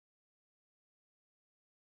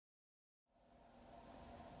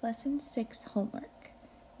Lesson 6 homework.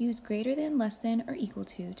 Use greater than, less than, or equal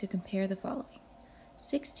to compare the following.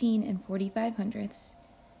 16 and 45 hundredths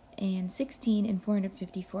and 16 and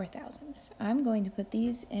 454 thousandths. I'm going to put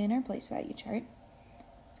these in our place value chart.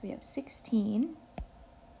 So we have 16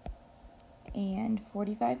 and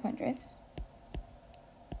 45 hundredths.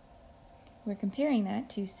 We're comparing that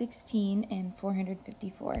to 16 and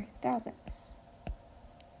 454 thousandths.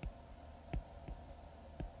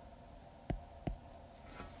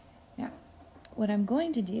 What I'm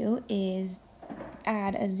going to do is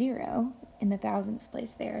add a 0 in the thousandths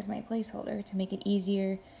place there as my placeholder to make it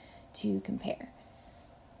easier to compare.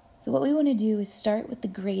 So what we want to do is start with the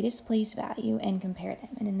greatest place value and compare them.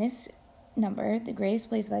 And in this number, the greatest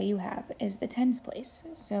place value you have is the tens place.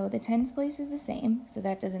 So the tens place is the same, so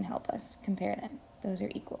that doesn't help us compare them. Those are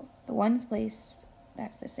equal. The ones place,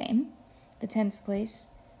 that's the same. The tens place,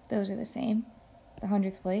 those are the same. The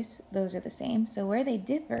hundredths place, those are the same. So where they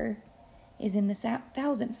differ is in the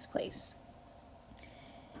thousandths place.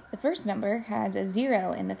 The first number has a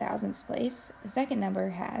 0 in the thousandths place. The second number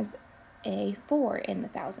has a 4 in the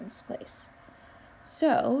thousandths place.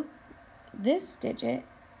 So this digit,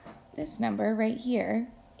 this number right here,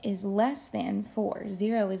 is less than 4.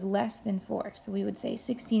 0 is less than 4. So we would say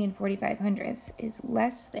 16 and 45 hundredths is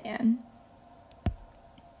less than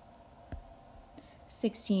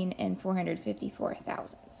 16 and 454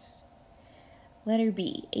 thousandths. Letter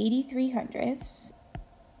B, 83 hundredths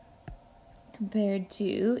compared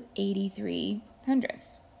to 83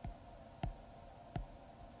 hundredths.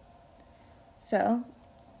 So,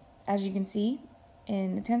 as you can see,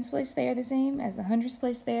 in the tens place they are the same, as the hundredths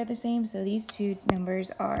place they are the same, so these two numbers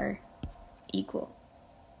are equal.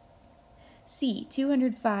 C,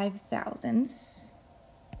 205 thousandths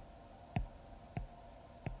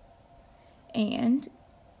and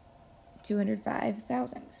 205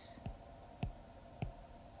 thousandths.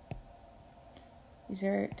 These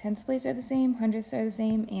are tenths place are the same, hundredths are the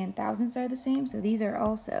same, and thousandths are the same, so these are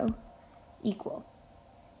also equal.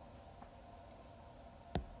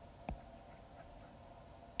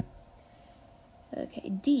 Okay,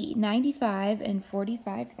 D, 95 and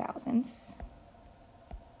 45 thousandths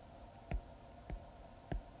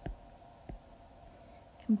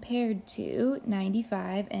compared to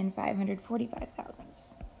 95 and 545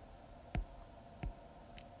 thousandths.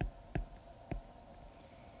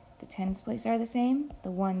 The tens place are the same,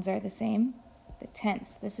 the ones are the same, the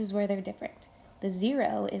tenths, this is where they're different. The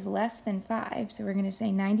 0 is less than 5, so we're going to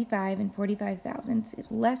say 95 and 45 thousandths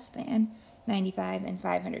is less than 95 and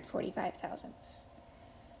 545 thousandths.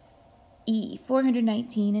 E,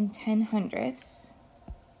 419 and 10 hundredths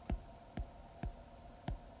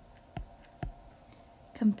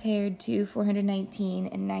compared to 419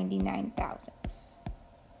 and 99 thousandths.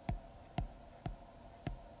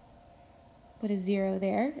 Put a 0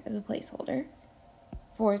 there as a placeholder.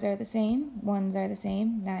 4s are the same, 1s are the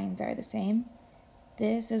same, 9s are the same.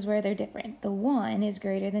 This is where they're different. The 1 is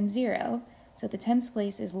greater than 0, so the tenths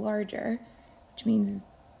place is larger, which means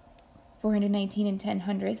 419 and 10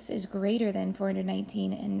 hundredths is greater than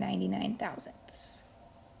 419 and 99 thousandths.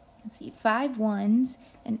 Let's see, 5 ones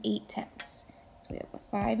and 8 tenths. So we have a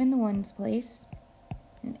 5 in the ones place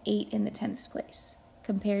and 8 in the tenths place,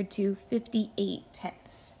 compared to 58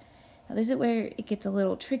 tenths. Now this is where it gets a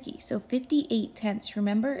little tricky. So 58 tenths,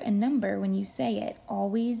 remember a number when you say it,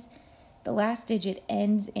 always the last digit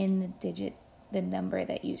ends in the number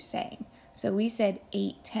that you sang. So we said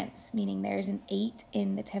 8 tenths, meaning there's an 8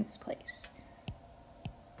 in the tenths place.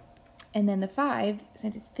 And then the 5,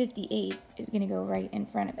 since it's 58, is going to go right in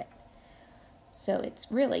front of it. So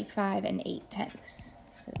it's really 5 and 8 tenths.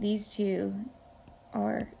 So these two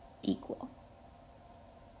are equal.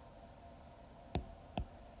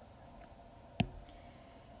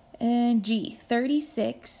 And G,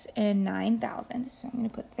 36 and 9 thousandths. So I'm going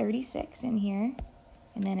to put 36 in here,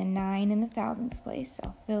 and then a 9 in the thousandths place. So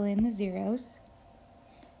I'll fill in the zeros.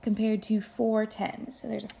 Compared to 4 tens. So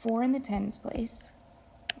there's a 4 in the tens place,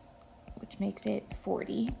 which makes it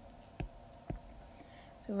 40.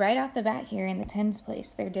 So right off the bat here in the tens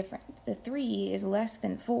place, they're different. The 3 is less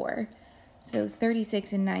than 4, so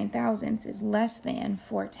 36 and 9 thousandths is less than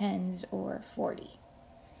 4 tens or 40.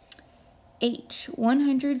 H,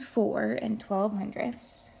 104 and 12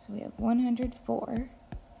 hundredths. So we have 104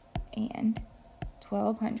 and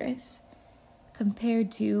 12 hundredths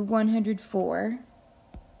compared to 104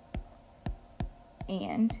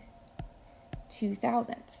 and 2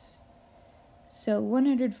 thousandths. So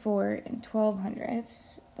 104 and 12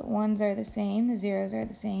 hundredths, the ones are the same, the zeros are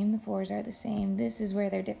the same, the 4s are the same. This is where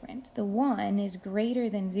they're different. The 1 is greater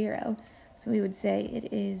than 0, so we would say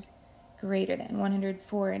it is greater than.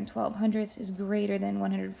 104 and 12 hundredths is greater than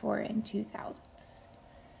 104 and 2 thousandths.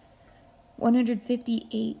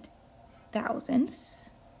 158 thousandths.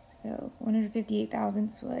 So 158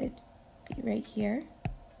 thousandths would be right here.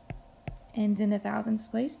 Ends in the thousandths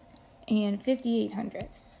place. And 58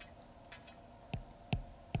 hundredths.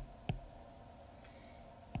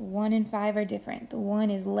 1 and 5 are different. The 1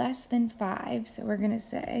 is less than 5, so we're going to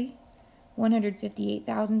say 158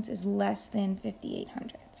 thousandths is less than 58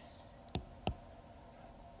 hundredths.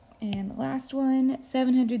 And the last one,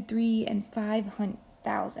 703 and 5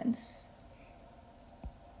 thousandths.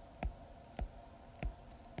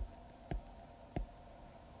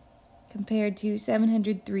 Compared to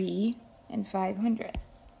 703 and 5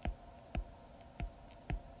 hundredths.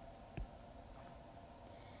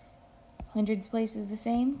 Hundreds place is the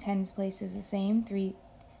same, tens place is the same,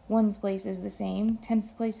 ones place is the same,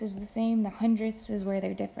 tenths place is the same, the hundredths is where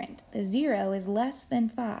they're different. The 0 is less than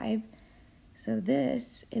 5, so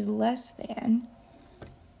this is less than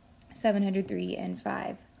 703 and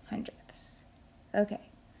 5 hundredths. Okay,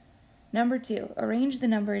 number 2, arrange the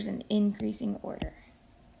numbers in increasing order.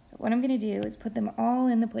 So what I'm going to do is put them all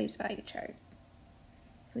in the place value chart.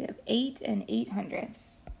 So we have 8 and 8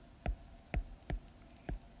 hundredths.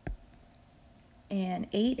 And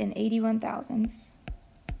 8 and 81 thousandths,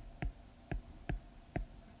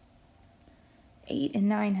 8 and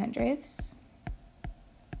 9 hundredths,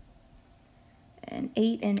 and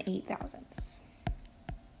 8 and 8 thousandths.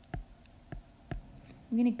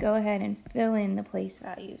 I'm going to go ahead and fill in the place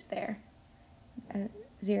values there.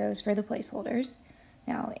 Zeros for the placeholders.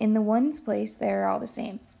 Now, in the ones place, they're all the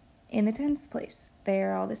same. In the tenths place,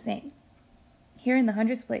 they're all the same. Here in the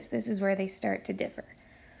hundredths place, this is where they start to differ.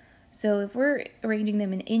 So if we're arranging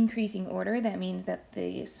them in increasing order, that means that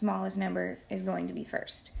the smallest number is going to be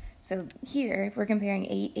first. So here, if we're comparing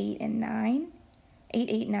 8, 8, and 9, 8,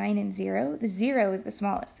 8, 9, and 0, the 0 is the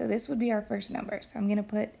smallest. So this would be our first number. So I'm going to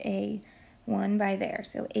put a 1 by there.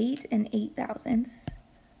 So 8 and 8 thousandths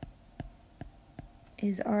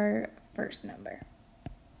is our first number.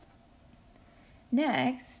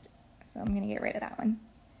 Next, so I'm going to get rid of that one.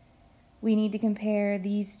 We need to compare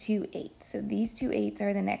these two 8s. So these two 8s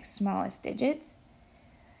are the next smallest digits.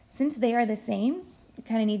 Since they are the same, we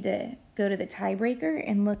kind of need to go to the tiebreaker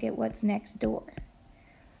and look at what's next door.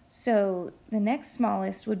 So the next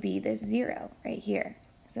smallest would be this 0 right here.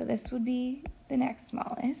 So this would be the next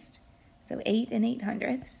smallest. So 8 and 8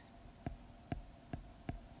 hundredths.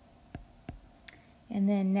 And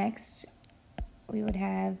then next we would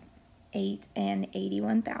have 8 and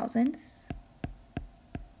 81 thousandths.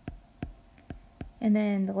 And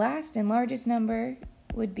then the last and largest number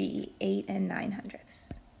would be 8 and 9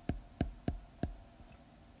 hundredths.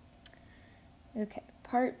 Okay,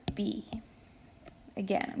 part B.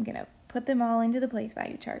 Again, I'm going to put them all into the place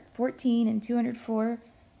value chart. 14 and 204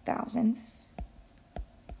 thousandths.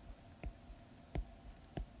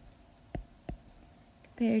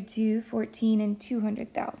 Compared to 14 and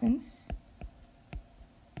 200 thousandths.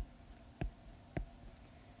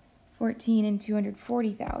 14 and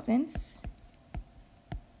 240 thousandths.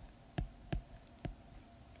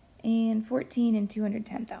 And 14 and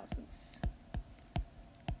 210 thousandths.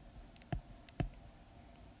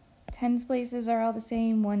 Tens places are all the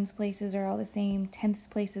same, ones places are all the same, tenths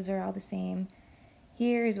places are all the same.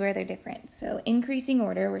 Here is where they're different. So increasing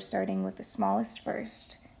order, we're starting with the smallest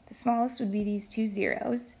first. The smallest would be these two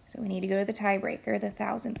zeros, so we need to go to the tiebreaker, the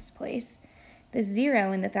thousandths place. The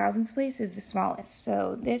 0 in the thousandths place is the smallest,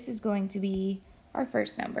 so this is going to be our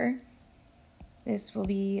first number. This will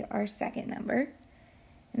be our second number.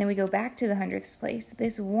 And then we go back to the hundredths place.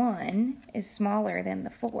 This 1 is smaller than the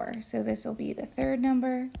 4, so this will be the third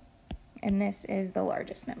number, and this is the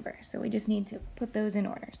largest number. So we just need to put those in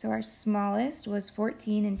order. So our smallest was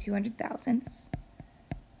 14 and 200 thousandths.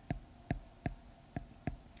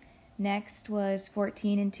 Next was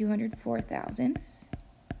 14 and 204 thousandths.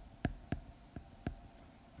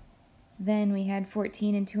 Then we had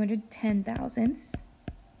 14 and 210 thousandths.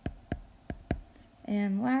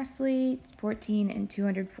 And lastly, 14 and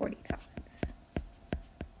 240 thousandths.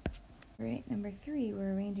 All right, number 3,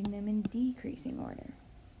 we're arranging them in decreasing order.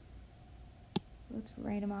 Let's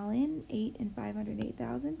write them all in. 8 and 508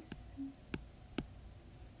 thousandths.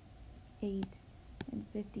 8 and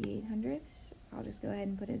 58 hundredths. I'll just go ahead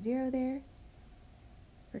and put a 0 there.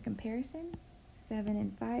 For comparison, 7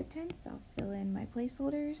 and 5 tenths. I'll fill in my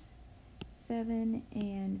placeholders. 7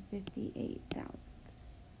 and 58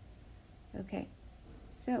 thousandths. Okay.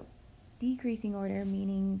 So, decreasing order,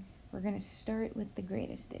 meaning we're going to start with the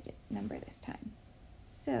greatest digit number this time.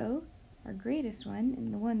 So, our greatest one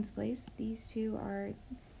in the ones place, these two are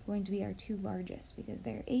going to be our two largest because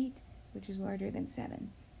they're 8 which is larger than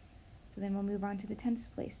 7. So then we'll move on to the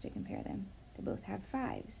 10th place to compare them. They both have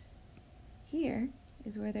 5s. Here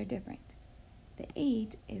is where they're different. The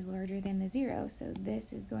 8 is larger than the 0, so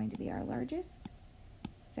this is going to be our largest,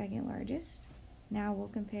 second largest. Now we'll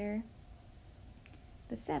compare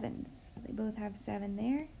the 7s. So they both have 7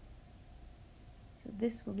 there. So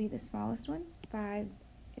this will be the smallest one. 5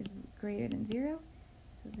 is greater than 0,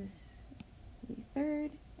 so this will be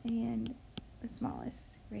third, and the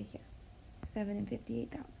smallest right here, 7 and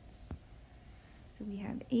 58 thousandths. So we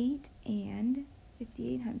have 8 and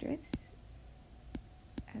 58 hundredths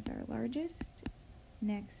as our largest.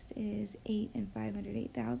 Next is 8 and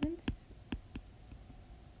 508 thousandths.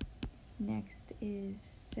 Next is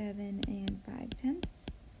 7 and 5 tenths.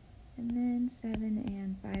 And then 7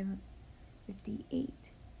 and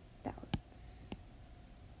 558 thousandths.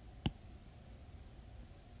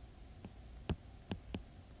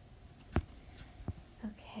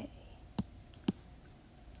 Okay.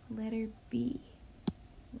 Letter B.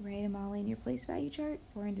 Write them all in your place value chart.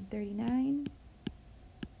 439,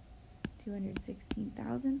 216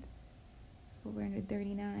 thousandths,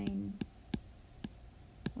 439,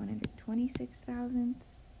 126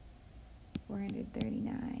 thousandths,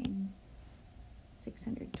 439,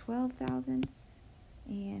 612 thousandths,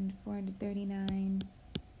 and 439,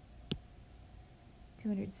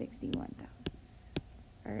 261 thousandths.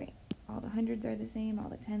 Alright, all the hundreds are the same, all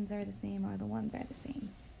the tens are the same, all the ones are the same.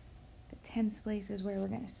 The tens place is where we're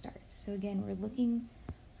going to start. So again, we're looking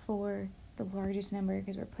for the largest number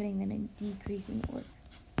because we're putting them in decreasing order.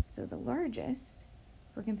 So the largest,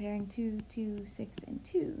 if we're comparing 2, 2, 6, and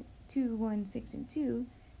 2, 2, 1, 6, and 2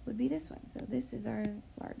 would be this one. So this is our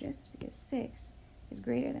largest because 6 is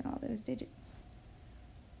greater than all those digits.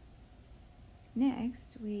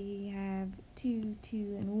 Next, we have 2,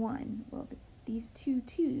 2, and 1. Well, these two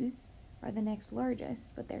 2's are the next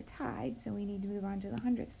largest, but they're tied, so we need to move on to the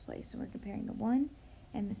hundredths place. So we're comparing the 1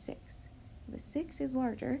 and the 6. The 6 is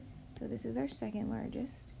larger, so this is our second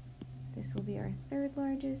largest. This will be our third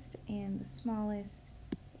largest, and the smallest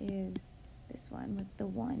is this one with the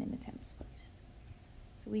 1 in the 10th place.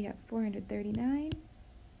 So we have 439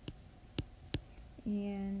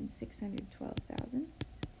 and 612 thousandths,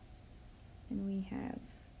 and we have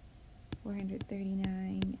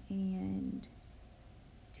 439 and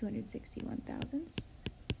 261 thousandths,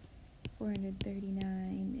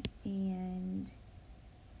 439 and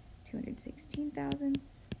 216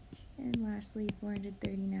 thousandths, and lastly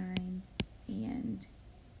 439 and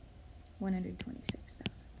 126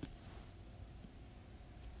 thousandths.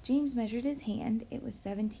 James measured his hand. It was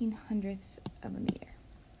 17 hundredths of a meter.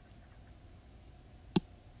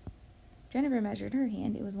 Jennifer measured her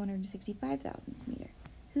hand. It was 165 thousandths meter.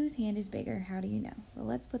 Whose hand is bigger? How do you know? Well,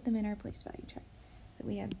 let's put them in our place value chart. So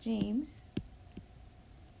we have James.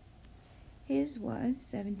 His was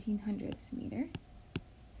 17 hundredths meter.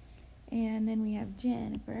 And then we have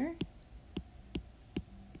Jennifer.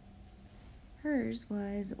 Hers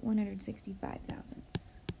was 165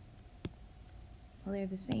 thousandths. Well, they're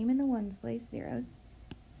the same in the ones place, zeros.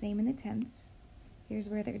 Same in the tenths. Here's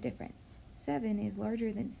where they're different. 7 is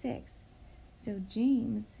larger than 6, so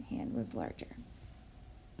James' hand was larger.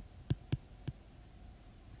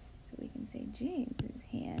 So we can say James'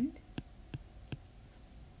 hand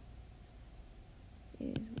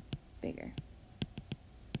is bigger.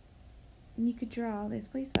 And you could draw this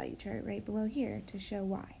place value chart right below here to show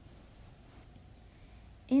why.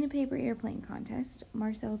 In a paper airplane contest,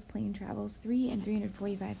 Marcel's plane travels 3 and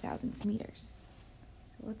 345 thousandths meters.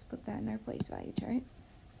 So let's put that in our place value chart.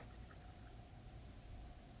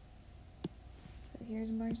 So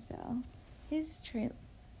here's Marcel. His travels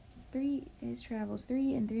 3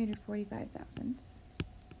 and 345 thousandths.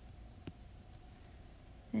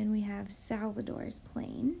 Then we have Salvador's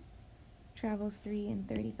plane, travels 3 and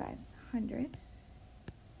 35 hundredths.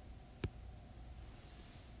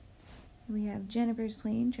 We have Jennifer's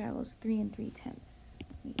plane, travels 3 and 3/10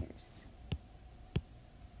 meters.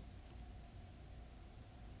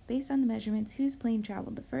 Based on the measurements, whose plane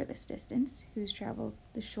traveled the furthest distance, whose traveled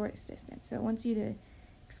the shortest distance. So it wants you to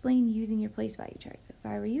explain using your place value chart. So if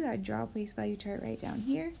I were you, I'd draw a place value chart right down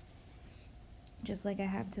here, just like I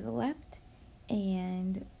have to the left,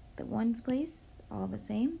 and the ones place, all the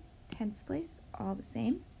same, tenths place, all the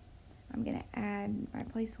same. I'm going to add my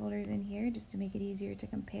placeholders in here just to make it easier to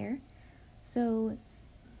compare. So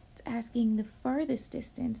it's asking the farthest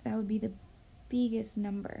distance, that would be the biggest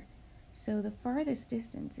number. So the farthest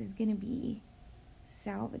distance is going to be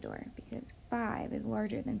Salvador, because 5 is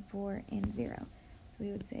larger than 4 and 0. So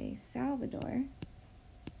we would say Salvador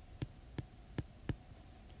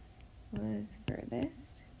was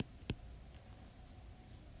furthest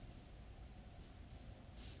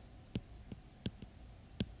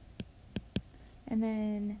And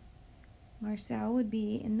then Marcel would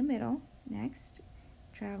be in the middle next,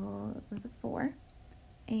 travel with a 4.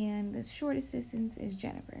 And the shortest distance is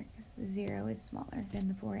Jennifer, because the 0 is smaller than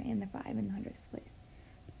the 4 and the 5 in the 100th place.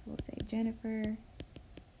 So we'll say Jennifer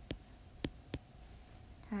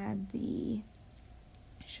had the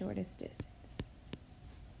shortest distance.